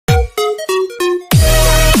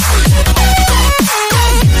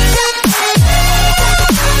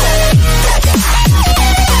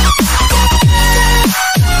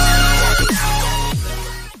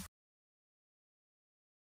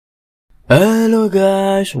Hello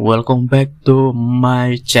guys, welcome back to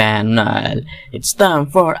my channel. It's time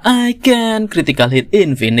for I Can Critical Hit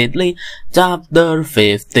Infinitely Chapter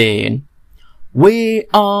 15. We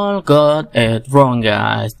all got it wrong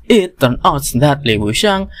guys. It turned out that Li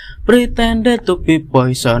Wuxiang pretended to be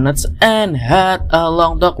poisonous and had a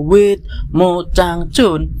long talk with Mu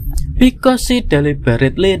Changchun because he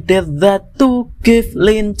deliberately did that to give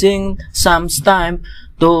Lin Jing some time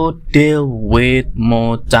to deal with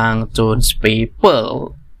Mu Changchun's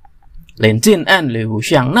people. Lin Jing and Li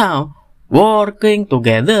Wuxiang now working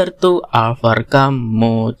together to overcome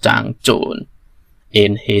Mu Changchun.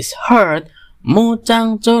 In his heart, Mu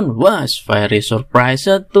Changchun was very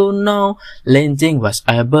surprised to know Lin Jing was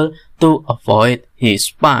able to avoid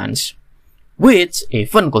his punch, which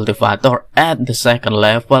even cultivator at the second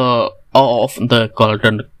level of the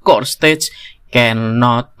Golden Core stage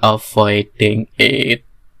cannot avoiding it.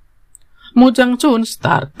 Mu Changchun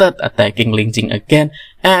started attacking Lin Jing again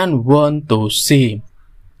and want to see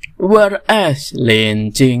whereas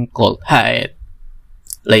Lin Jing could hide.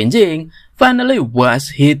 Lin Jing finally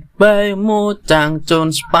was hit by Mu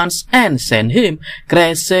Changchun's punch and sent him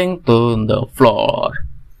crashing to the floor.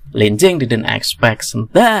 Lin Jing didn't expect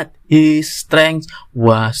that his strength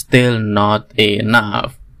was still not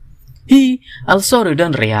enough. He also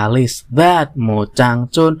didn't realize that Mu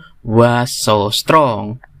Changchun was so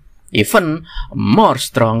strong, even more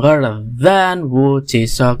stronger than Wu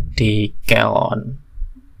Jisok di Keon.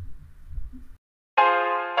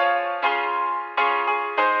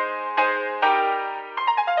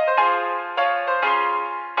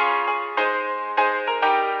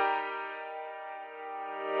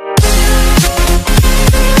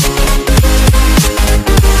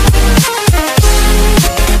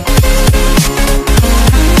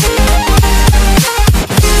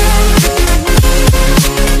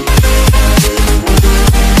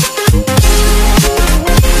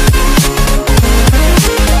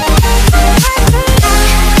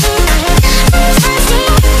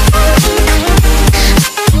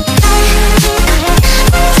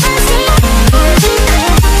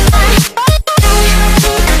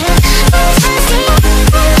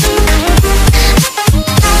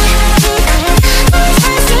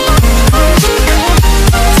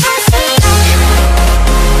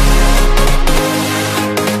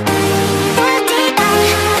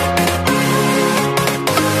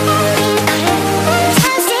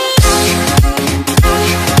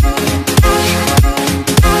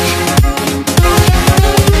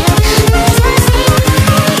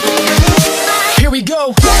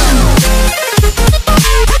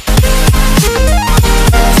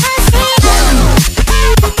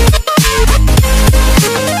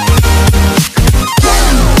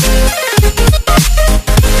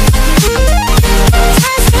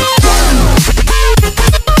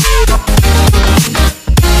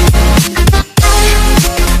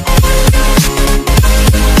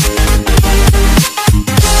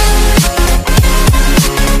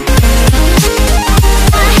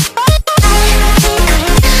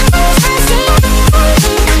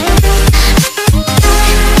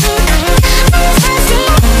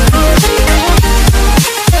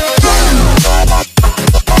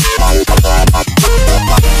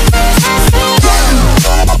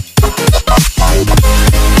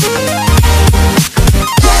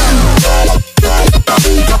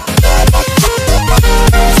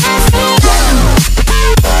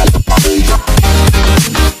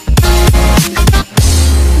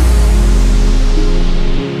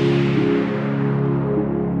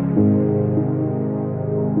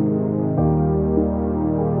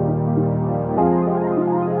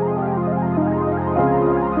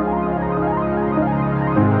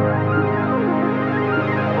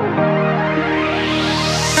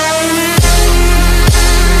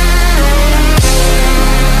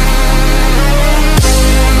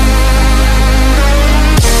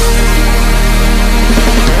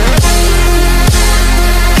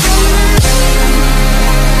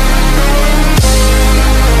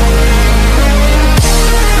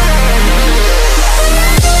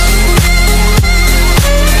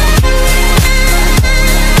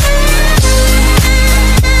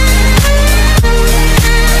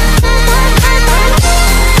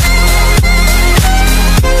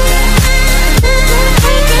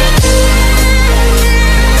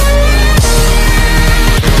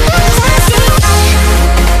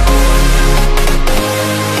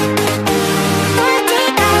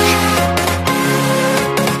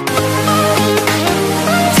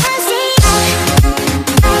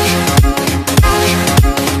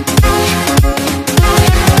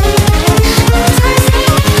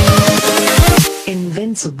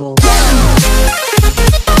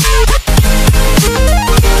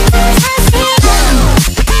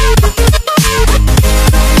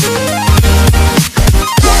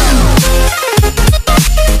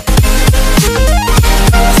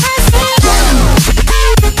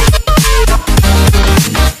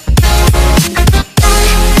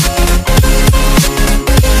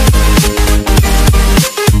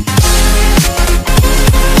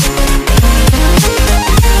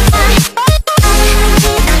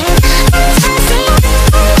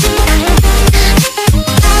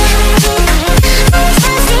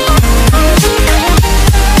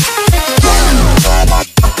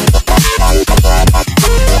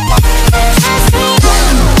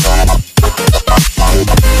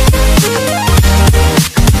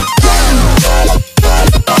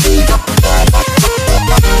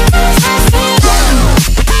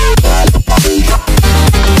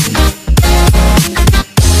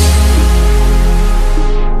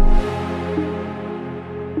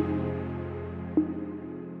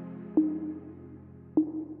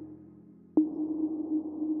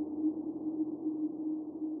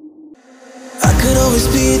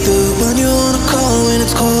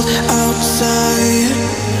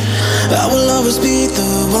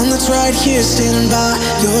 the one that's right here standing by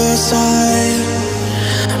your side.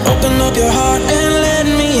 Open up your heart and let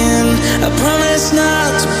me in. I promise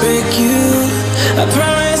not to break you. I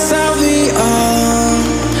promise I'll be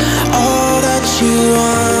all that you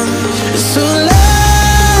want.